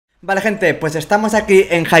Vale gente, pues estamos aquí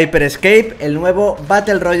en Escape, el nuevo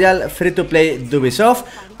Battle Royale Free to Play de Ubisoft.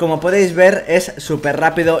 Como podéis ver es súper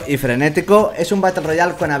rápido y frenético. Es un Battle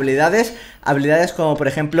Royale con habilidades como por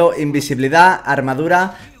ejemplo invisibilidad,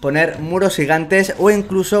 armadura, poner muros gigantes o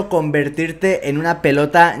incluso convertirte en una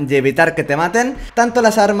pelota y evitar que te maten. Tanto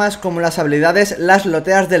las armas como las habilidades las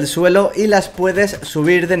loteas del suelo y las puedes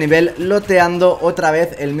subir de nivel loteando otra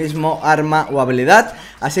vez el mismo arma o habilidad.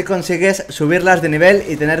 Así consigues subirlas de nivel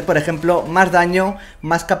y tener por ejemplo más daño,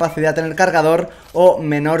 más capacidad en el cargador o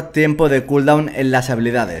menor tiempo de cooldown en las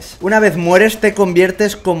habilidades. Una vez mueres te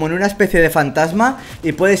conviertes como en una especie de fantasma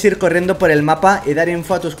y puedes ir corriendo por el mapa y dar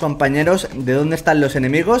info a tus compañeros de dónde están los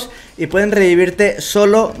enemigos y pueden revivirte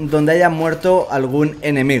solo donde haya muerto algún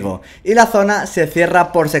enemigo. Y la zona se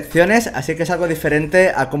cierra por secciones, así que es algo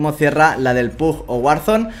diferente a cómo cierra la del PUG o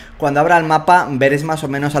Warzone. Cuando abra el mapa veréis más o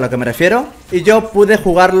menos a lo que me refiero. Y yo pude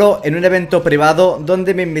jugarlo en un evento privado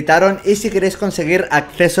donde me invitaron, y si queréis conseguir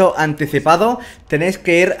acceso anticipado tenéis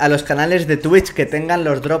que ir a los canales de Twitch que tengan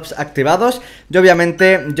los drops activados. Yo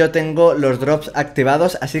obviamente tengo los drops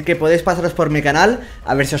activados, así que podéis pasaros por mi canal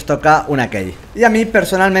a ver si os toca una key. Y a mí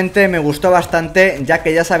personalmente me gustó bastante, ya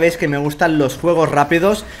que ya sabéis que me gustan los juegos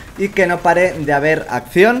rápidos y que no pare de haber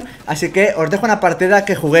acción. Así que os dejo una partida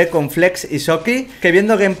que jugué con Flex y Soki, que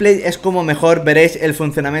viendo gameplay es como mejor veréis el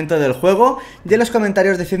funcionamiento del juego. Y en los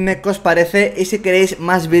comentarios decidme qué os parece y si queréis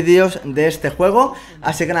más vídeos de este juego.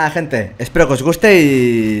 Así que nada gente, espero que os guste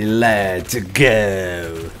y let's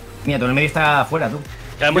go. Mira, todo el medio está afuera, tú.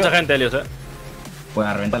 Hay mucha gente, Helios, Pues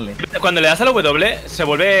a reventarle. Cuando le das a la W, se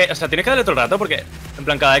vuelve. O sea, tienes que darle todo el rato porque, en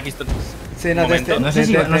plan, cada X. Sí, no sé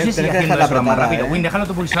si haciendo eso más rápido. Win, déjalo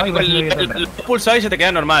tú pulsado y vas el pulsado y se te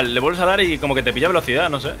queda normal. Le vuelves a dar y como que te pilla velocidad,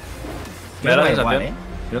 no sé. Me da la sensación.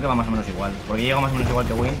 Creo que va más o menos igual. Porque llega más o menos igual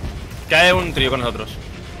que Win. Cae un trío con nosotros.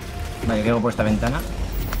 Vale, caigo por esta ventana.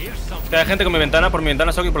 Cae gente con mi ventana, por mi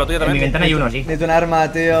ventana, Soki, por la tuya también. En mi ventana hay uno, sí. Necesito un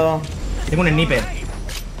arma, tío. Tengo un sniper.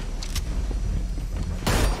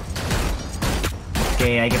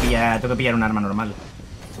 Que hay que pillar, tengo que pillar un arma normal.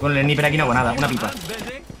 Con el sniper aquí no hago nada, una pipa.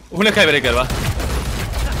 Un skybreaker, va.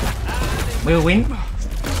 Voy a Win.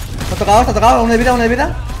 Está tocado, uno de vida,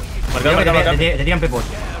 Marca. Te tiran pepos.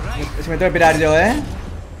 Se me tengo que pirar yo,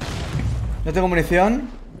 No tengo munición.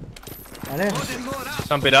 Vale.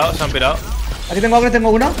 Se han pirado. Aquí tengo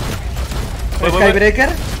uno. Voy. Skybreaker.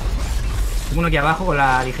 Tengo uno aquí abajo con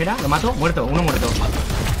la ligera, lo mato, uno muerto.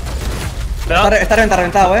 Está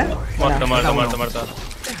reventado, Muerto.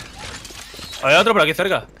 Hay otro por aquí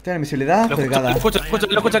cerca. Tiene invisibilidad. Lo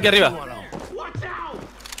escucho aquí arriba.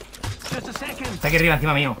 Está aquí arriba,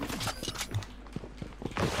 encima mío.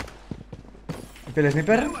 ¿El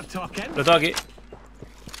sniper? Lo tengo aquí.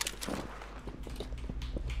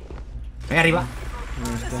 Ahí arriba.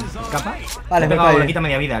 Escapa. Vale, le quita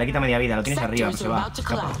media vida, lo tienes arriba, pero se va.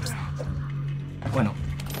 Escapa. Bueno.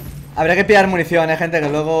 Habría que pillar munición, gente, que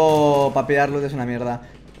luego para pillar loot es una mierda.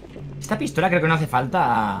 Esta pistola creo que no hace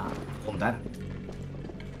falta juntar.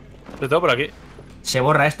 Lo tengo por aquí. Se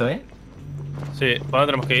borra esto, Sí, ¿para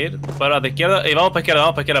dónde tenemos que ir? Para la izquierda. Y vamos para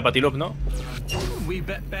izquierda, para Tilup, ¿no?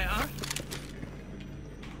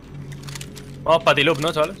 Vamos para Tilup,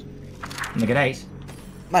 ¿no, chavales? Donde queráis.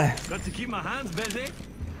 Vale.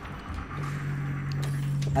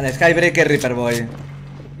 Vale, Skybreaker, Reaper Boy.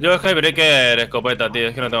 Yo Skybreaker, escopeta, tío.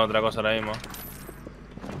 Es que no tengo otra cosa ahora mismo.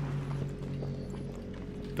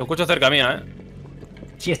 Lo escucho cerca mía,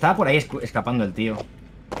 Sí, estaba por ahí escapando el tío.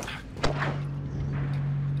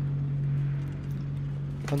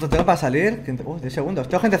 ¿Cuánto tengo para salir? 10 segundos.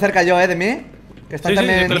 Tengo gente cerca yo, de mí. Que están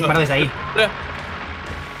también. Sí, disparo desde ahí.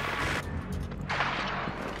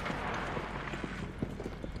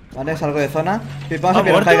 Vale, salgo de zona. Vamos a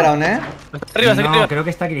pillar high ground, Arriba. Creo que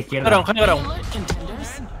está aquí a la izquierda. High ground.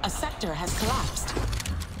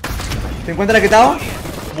 50 le he quitado.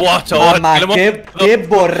 Buah, chaval. Mamá, qué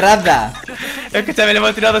borrada. Es que le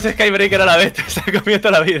hemos tirado 2 Skybreaker a la vez. Se ha comido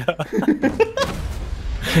toda la vida.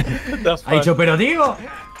 Ha dicho, pero digo.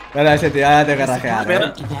 Bueno, ese tío, ya tengo que rajear. A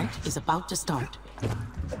ver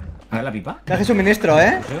la pipa. Caje suministro,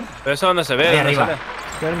 Pero eso dónde se ve. Ahí arriba.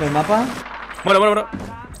 Quiero el mapa. Bueno.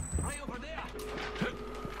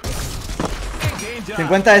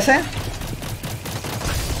 50 ese.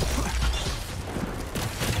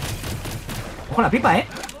 Ojo la pipa,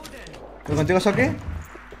 ¿Voy contigo, Soki?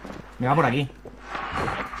 Me va por aquí.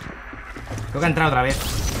 Creo que ha entrado otra vez.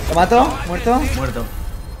 ¿Lo mato? ¿Muerto? Muerto.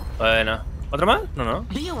 Bueno. ¿Otro más? No.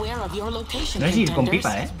 No es ir con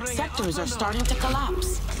pipa,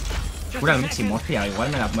 Cura el máximo, hostia.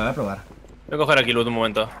 Igual me voy a probar. Voy a coger aquí loot un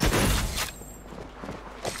momento.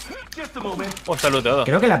 Está looteado.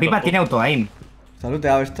 Creo que la pipa tiene auto-aim. ¿Se ha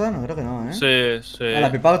looteado esto? No, creo que no, ¿eh? Sí, sí. Ah,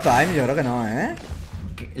 la pipa out-time, yo creo que no, ¿eh?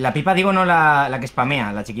 La pipa, digo, no la que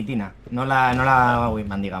spamea, la chiquitina. No la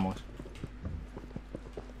Wingman, digamos.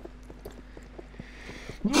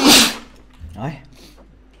 Ay.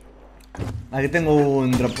 Aquí tengo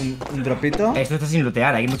un dropito. Esto está sin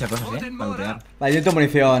lootear, hay muchas cosas, para lootear. Vale, yo necesito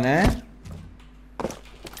munición, ¿eh?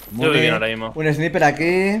 Yo voy bien ahora mismo. Un sniper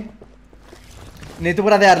aquí. Necesito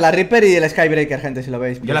gradear la Reaper y el Skybreaker, gente, si lo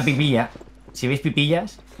veis. Yo la pipilla. Si veis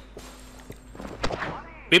pipillas.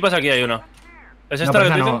 Pipas aquí hay uno. ¿Es No, esta pero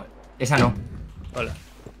la que esa tú no. dices? Esa no. Vale.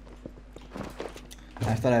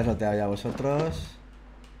 A esto la he desloteado ya vosotros.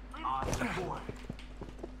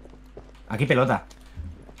 Aquí pelota.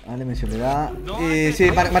 Vale, visibilidad. Y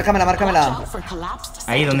sí, márcamela.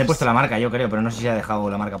 Ahí donde he puesto la marca, yo creo, pero no sé si ha dejado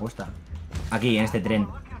la marca puesta. Aquí, en este tren.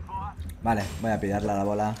 Vale, voy a pillarla la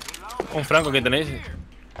bola. Un franco que tenéis.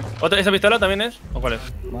 ¿Esa pistola también es? ¿O cuál es?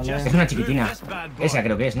 Vale. Es una chiquitina. Esa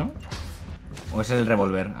creo que es, ¿no? ¿O es el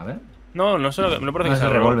revólver? A ver. No, no sé, me parece No, que es el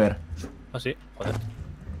revólver. Ah, sí, joder.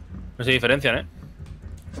 No se diferencian, ¿eh?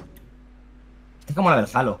 Es como la del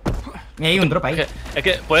Halo. Y hay un drop ahí. Es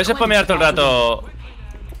que puedes spamear todo el rato.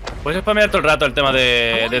 Puedes spamear todo el rato el tema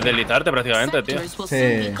de deslizarte prácticamente, tío.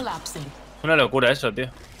 Sí. Una locura eso, tío.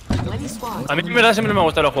 A mí en verdad siempre me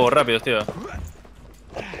gustan los juegos rápidos, tío.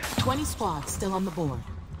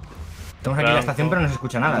 Estamos aquí en la estación, pero no se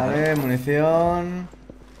escucha nada. Vale, munición.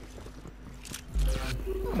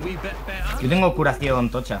 Yo tengo curación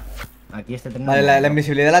tocha. Aquí este tren. Vale, la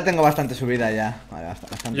invisibilidad la tengo bastante subida ya. Vale,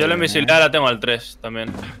 bastante Yo la bien, invisibilidad la tengo al 3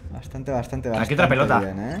 también. Bastante. Aquí otra pelota.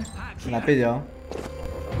 Bien, ¿eh? Me la pillo.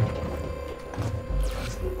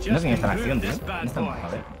 No sé quién está en acción, tío. ¿Dónde estamos? A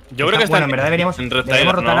ver. Yo creo que Bueno, en verdad deberíamos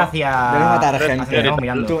rotar ¿no? hacia. Debes matar hacia gente. donde estamos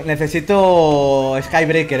mirando. Necesito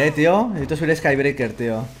Skybreaker, tío. Necesito subir Skybreaker,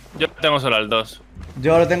 tío. Yo tengo solo al 2.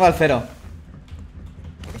 Yo lo tengo al 0.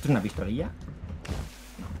 ¿Esto es una pistolilla?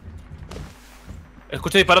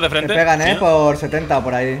 Escucho disparos de Me frente. pegan, ¿Sí? por 70 o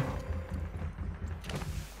por ahí.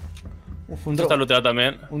 Uf, Esto está looteado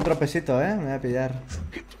también. un tropecito, me voy a pillar.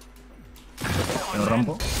 Lo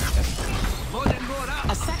rompo.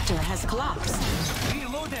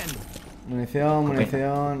 Munición.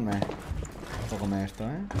 Come esto,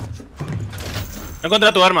 He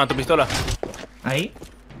encontrado tu arma, tu pistola. Ahí.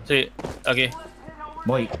 Sí, aquí.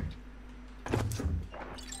 Voy.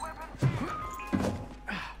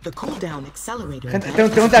 Gente,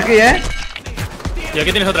 tengo un aquí, Y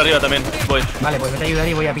aquí tienes otra arriba también. Voy. Vale, pues vete a ayudar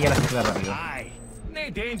y voy a pillar las pistolas rápido.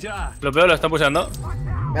 Lo peor lo están puseando.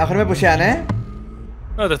 Mejor me pushean,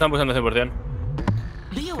 No, te están pusando 100%.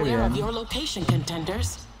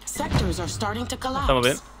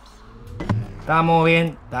 Estamos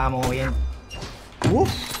bien. Estamos bien. Uf,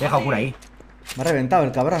 He dejado cura ahí. me ha reventado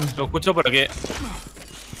el cabrón. Lo escucho por aquí.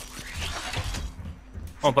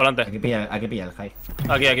 Vamos para Hay adelante. que pillar el high.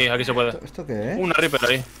 Aquí se puede. ¿Esto qué es? Una Reaper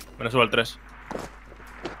ahí. Me la subo al 3.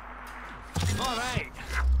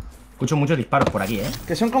 Escucho muchos disparos por aquí,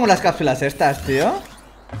 Que son como las cápsulas estas, tío.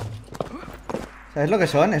 ¿Sabes lo que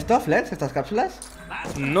son esto, Flex? ¿Estas cápsulas?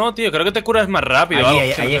 No, tío, creo que te curas más rápido.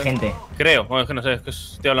 Ahí algo, hay gente. Creo. Bueno, es que no sé, es que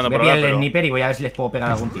estoy hablando Voy a por pillar hablar, el pero... sniper y voy a ver si les puedo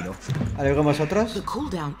pegar algún tiro. ¿Algo con vosotros?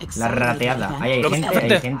 La rateada. Ahí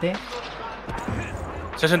hay gente.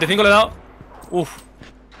 65 le he dado. Uf,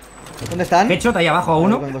 ¿Dónde están? Headshot ahí abajo a ¿Algo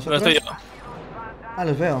uno. con no vosotros? estoy yo. Ah,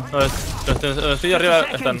 los veo. No, los estoy arriba,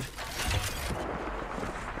 están.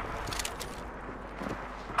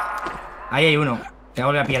 Ahí hay uno. Tengo que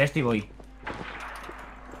volver a pillar esto y voy.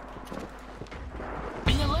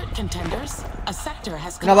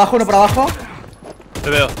 Uno por abajo. Te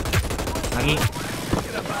veo. Aquí.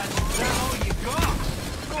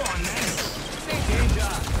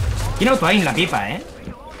 Tiene auto-aim la pipa,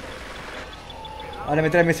 Vale, me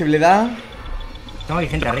trae invisibilidad. Tengo aquí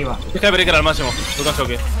gente arriba. Es que breaker al máximo. ¿Tu caso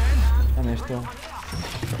qué? Dame esto.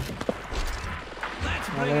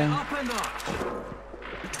 Vale.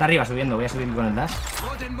 Está arriba subiendo, voy a subir con el dash.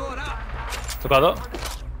 ¿Tocado?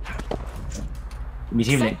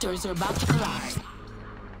 Invisible.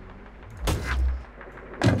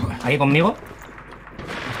 Ahí conmigo.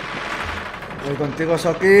 Voy contigo,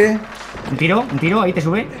 Soki. Un tiro, ahí te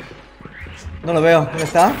sube. No lo veo. ¿Dónde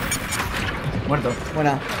está? Muerto.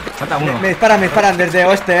 Buena. Falta uno. Me disparan desde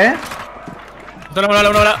oeste, Una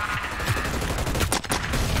bala.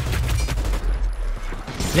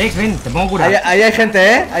 Lex, ven, te pongo cura. Ahí hay gente,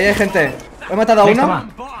 Ahí hay gente. He matado a Lex, uno. toma.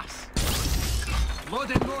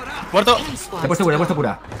 Muerto. Te he puesto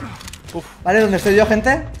cura. Vale, ¿dónde estoy yo,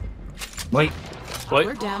 gente? Voy. Voy.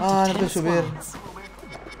 Ah, no puedo subir.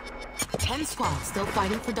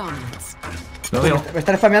 Lo veo. Me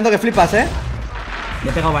están spameando que flipas, Le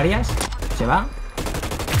he pegado varias. Se va.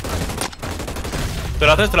 ¿Tú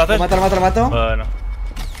lo haces? ¿Tú lo haces? Lo mato. Bueno.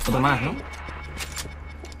 Otro más, ¿no?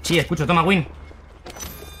 Sí, escucho, toma, Win.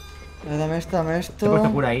 Dame esto. Te he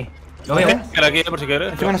puesto cura ahí. Lo veo. Queda aquí, por si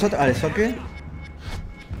quieres. Encima nosotros. Vale, Soki.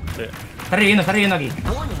 Sí. Está reviviendo aquí.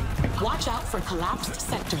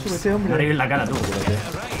 Súbete, hombre. Me revive en la cara, tú.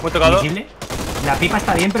 Muy tocado. Invisible. La pipa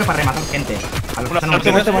está bien, pero para rematar gente. A los que están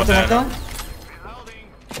Muerto.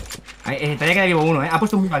 Todavía queda vivo uno, Ha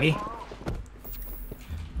puesto un buff aquí.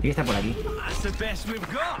 Tiene que estar por aquí.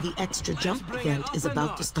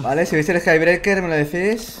 Vale, si veis el Skybreaker me lo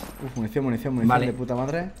decís. Uf, munición Vale. de puta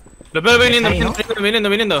madre. Lo veo viniendo.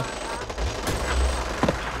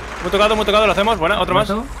 Muy tocado, lo hacemos. Buena, otro más.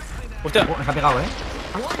 Hostia. Me ha pegado,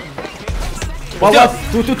 Guau,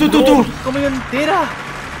 tú. ¡Comido entera!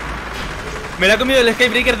 Me la ha comido el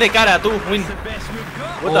Skybreaker de cara, tú, Win.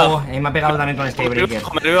 Me ha pegado también con el Skybreaker.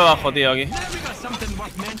 Me revivo abajo, tío, aquí.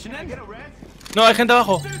 No, hay gente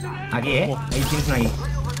abajo. Aquí, ahí tienes uno ahí.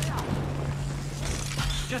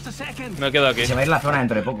 Me quedo aquí. Se va a ir la zona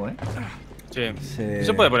dentro de poco, Sí. No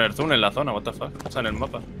se puede poner zoom en la zona, what the fuck. O sea, en el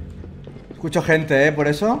mapa. Escucho gente, por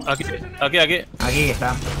eso. Aquí. Aquí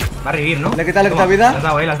está. Va a revivir, ¿no? Le he quitado vida.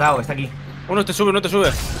 Le has dado, está aquí. Uno te sube. Uno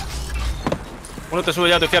te sube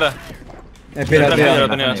ya a tu izquierda. Espera, Lo tío.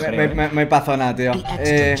 tenías. Me voy pa' zona, tío.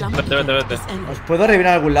 Vete. ¿Os puedo revivir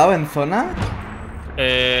a algún lado en zona?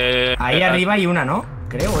 Ahí arriba hay una, ¿no?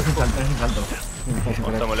 Creo, o es un salto.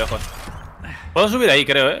 Está muy lejos. Puedo subir ahí,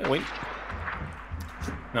 creo, Win.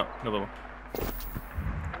 No puedo.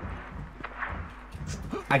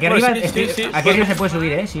 Aquí arriba, sí, aquí arriba se puede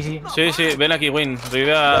subir, Sí. Sí, ven aquí, Win.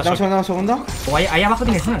 Revive a... Dame un segundo. O ahí abajo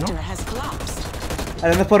tienes una, ¿no?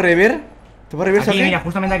 ¿Dónde os puedo revivir? ¿Te puedo revivir, Aquí, Soki? mira,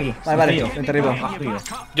 justamente aquí. Vale, vente arriba.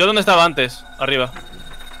 Yo donde estaba antes, arriba.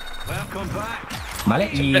 Vale,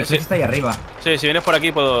 y Sí. está ahí arriba. Sí, si vienes por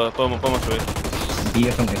aquí podemos subir. Y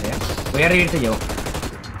esto aunque sea. Voy a revivirte yo.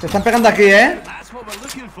 Te están pegando aquí,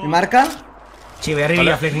 ¿Mi marca? Sí, voy a revivir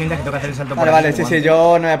Vale. a Flex mientras que toca hacer el salto por Vale, aquí, sí,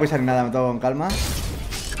 yo no voy a pulsar ni nada, me tomo con calma.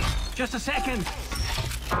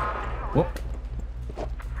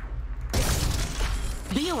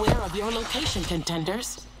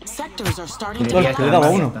 Cuidado a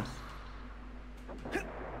uno.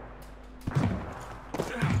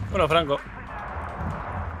 Bueno, Franco.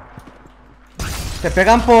 Te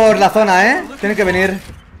pegan por la zona, Tienen que venir.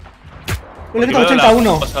 Le he quitado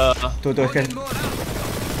 81. Tú, es que. Es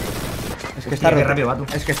que está Qué roto. rápido va, tú.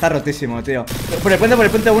 Es que está rotísimo, tío. Por el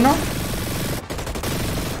puente 1.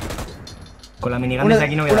 Con la minigun desde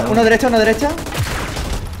aquí no voy a dar. Uno derecha.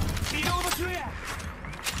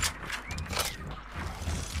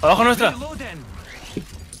 Abajo nuestra.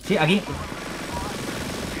 Sí, aquí.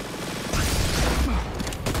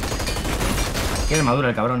 Qué armadura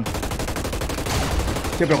el cabrón.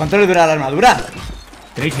 Sí, pero ¿cuánto le dura la armadura?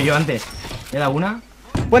 Te lo he dicho yo antes. ¿Le da una?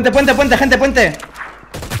 Puente, gente, puente.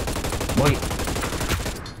 Voy.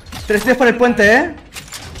 3 tíos por el puente,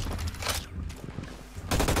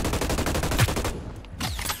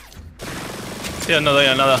 Tío, no doy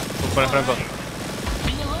a nada. Con el Franco.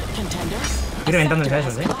 Estoy reventándose a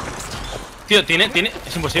esos, Tío, tiene.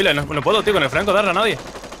 Es imposible, no puedo, tío, con el Franco darle a nadie.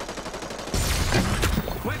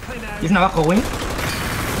 ¿Tienes una abajo, Win?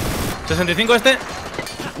 65 este.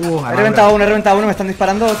 He reventado uno, me están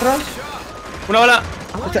disparando otros. Una bala.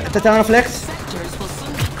 Está echando flex.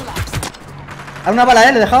 A una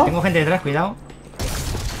bala, le he dejado. Tengo gente detrás, cuidado.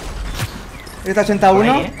 Está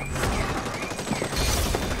 81. Ahí,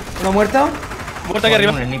 Uno muerto. Muerta aquí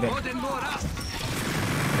arriba. Un sniper.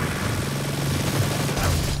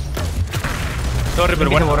 Sorry, pero Se empieza a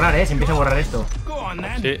bueno. borrar, se empieza a borrar esto.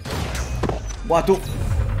 Sí. Buah, tú.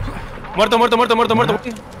 Muerto.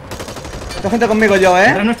 Tengo gente conmigo yo,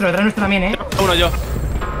 Detrás nuestro también, Uno yo.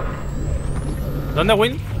 ¿Dónde,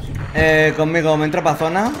 Win? Conmigo, me entro pa'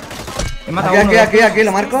 zona. He matado a uno. Aquí,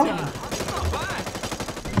 lo marco.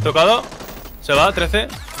 Tocado. Se va, 13.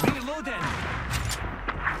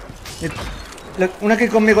 Uno aquí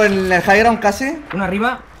conmigo en el high ground casi. Uno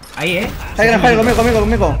arriba. Ahí, High ground,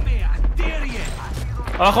 conmigo.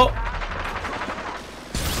 Abajo.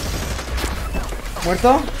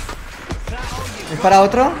 Muerto. Dispara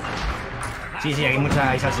otro. Sí, aquí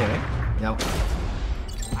hay salseo, Cuidado.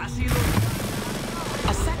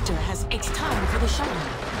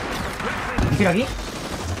 Un tiro aquí.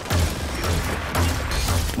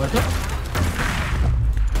 ¿Muerto?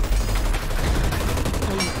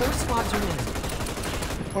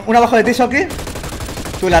 Uno abajo de ti, Soki.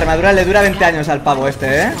 Tú, la armadura le dura 20 años al pavo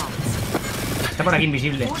este, Está por aquí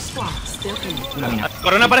invisible. Una mina. La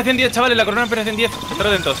corona aparece en 10, chavales. La corona aparece en 10. Estad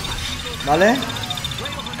atentos. Vale.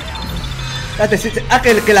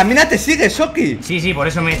 Espérate, que la mina te sigue, Soki. Sí, por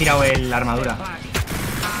eso me he tirado la armadura.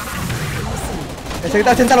 Estoy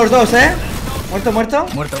quitado 80 a los dos, Muerto, muerto.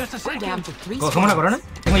 Muerto. ¿Cogemos la corona?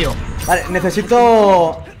 Tengo yo. Vale,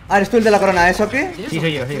 necesito... Ah, eres tú el de la corona, ¿eso qué? Sí,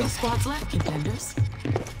 soy yo,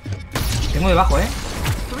 Tengo debajo,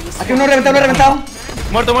 Aquí uno reventado, uno reventado.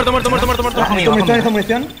 Muerto. Bajo mío, Necesito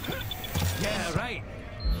munición.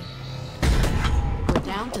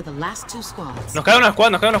 Nos queda una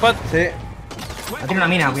squad, Sí. Tiene una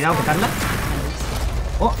mina, cuidado, quitarla.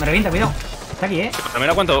 Oh, me revienta, cuidado. Está aquí,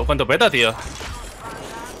 Mira cuánto peta, tío.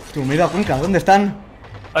 Tú, mira, Cuenca, ¿dónde están?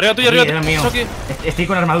 Arriba tuyo, Sí, arriba es mío. tuyo. Estoy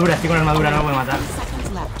con armadura, no lo puedo matar.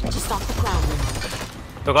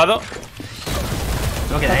 Tocado.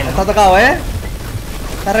 No queda él, Está tocado,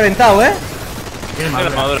 Está reventado, Tiene Tiene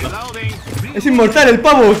armadura. armadura. Es inmortal el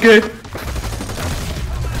pavo, ¿o qué?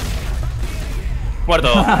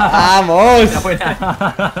 Muerto. ¡Vamos!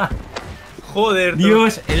 Joder, tú.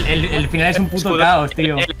 Dios, el final es un puto caos,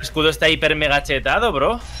 tío. El escudo está hiper mega chetado,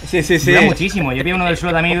 bro. Sí. Dura muchísimo. Yo vi uno del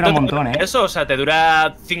suelo también y dura un montón, Eso, o sea, te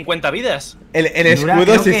dura 50 vidas. El Dura, escudo,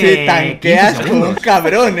 creo sí, que tanqueas 15 como un segundos.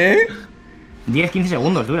 cabrón, 10-15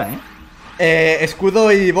 segundos dura,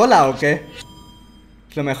 ¿Escudo y bola o qué?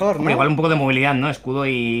 Es lo mejor, ¿no? Hombre, igual un poco de movilidad, ¿no? Escudo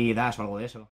y dash o algo de eso.